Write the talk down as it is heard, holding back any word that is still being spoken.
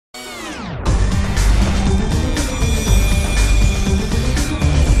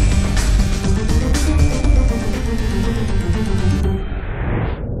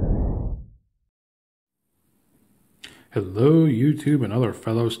Hello YouTube and other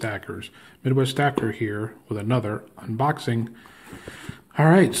fellow stackers. Midwest Stacker here with another unboxing.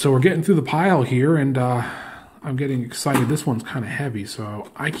 Alright, so we're getting through the pile here and I'm getting excited. This one's kind of heavy,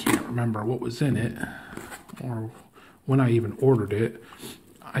 so I can't remember what was in it or when I even ordered it.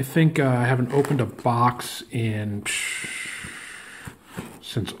 I think I haven't opened a box in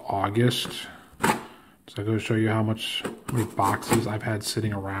since August. So I go to show you how many boxes I've had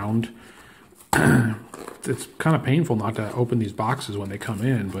sitting around. It's kind of painful not to open these boxes when they come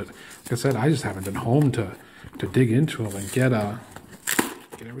in, but like I said, I just haven't been home to dig into them and get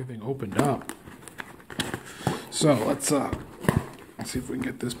everything opened up. So let's see if we can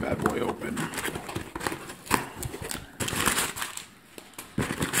get this bad boy open.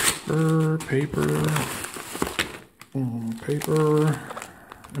 Paper,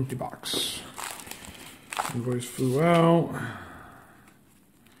 empty box. Invoice flew out.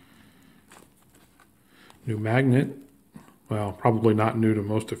 New magnet. Well, probably not new to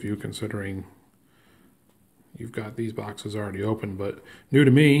most of you considering you've got these boxes already open, but new to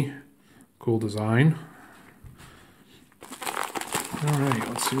me. Cool design. Alright,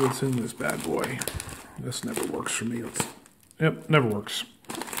 let's see what's in this bad boy. This never works for me. Yep, never works.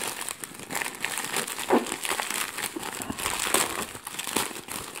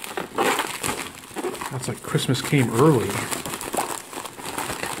 That's like Christmas came early.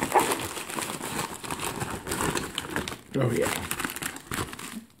 Oh yeah,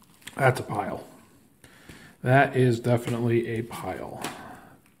 that's a pile. That is definitely a pile.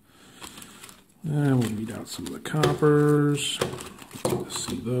 And we'll need out some of the coppers. Let's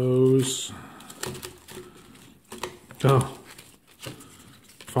see those. Oh,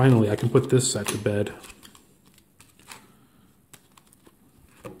 finally I can put this set to bed.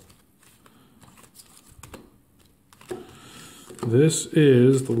 This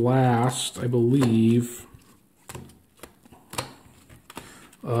is the last, I believe,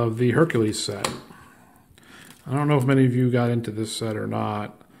 of the Hercules set. I don't know if many of you got into this set or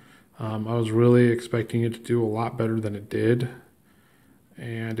not. I was really expecting it to do a lot better than it did,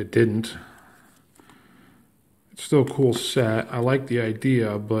 and it didn't. It's still a cool set. I like the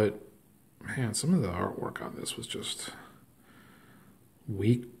idea, but man, some of the artwork on this was just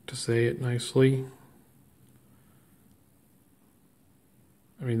weak, to say it nicely.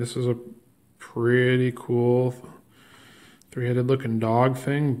 I mean, this is a pretty cool three-headed looking dog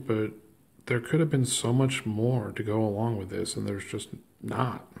thing, but there could have been so much more to go along with this, and there's just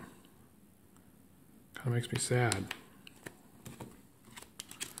not. Kind of makes me sad.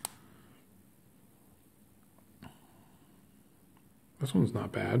 This one's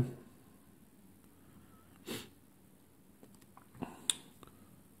not bad.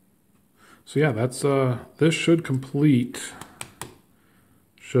 So yeah, that's this should complete.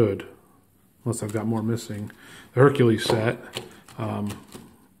 Should, unless I've got more missing. The Hercules set,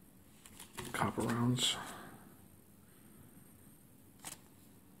 copper rounds.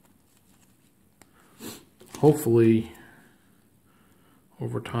 Hopefully,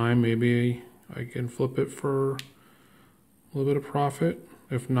 over time, maybe I can flip it for a little bit of profit.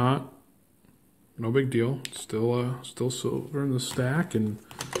 If not, no big deal. Still silver in the stack, and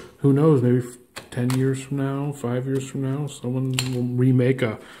who knows, maybe 10 years from now, 5 years from now, someone will remake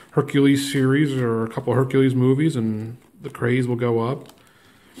a Hercules series or a couple of Hercules movies and the craze will go up.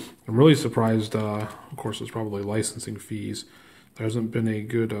 I'm really surprised, of course, there's probably licensing fees. There hasn't been a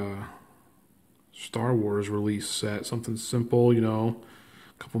good Star Wars release set. Something simple, you know,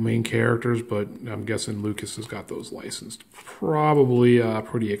 a couple main characters, but I'm guessing Lucas has got those licensed. Probably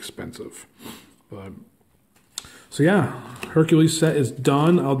pretty expensive. But so yeah, Hercules set is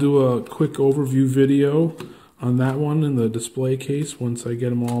done. I'll do a quick overview video on that one in the display case once I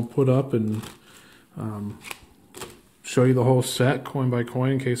get them all put up and show you the whole set coin by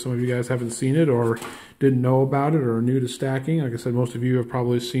coin in case some of you guys haven't seen it or didn't know about it or are new to stacking. Like I said, most of you have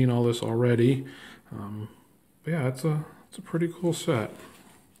probably seen all this already. But yeah, it's a pretty cool set.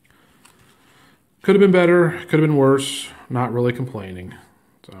 Could have been better, could have been worse. Not really complaining.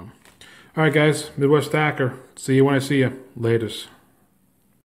 So. All right, guys, Midwest Stacker. See you when I see you. Latest.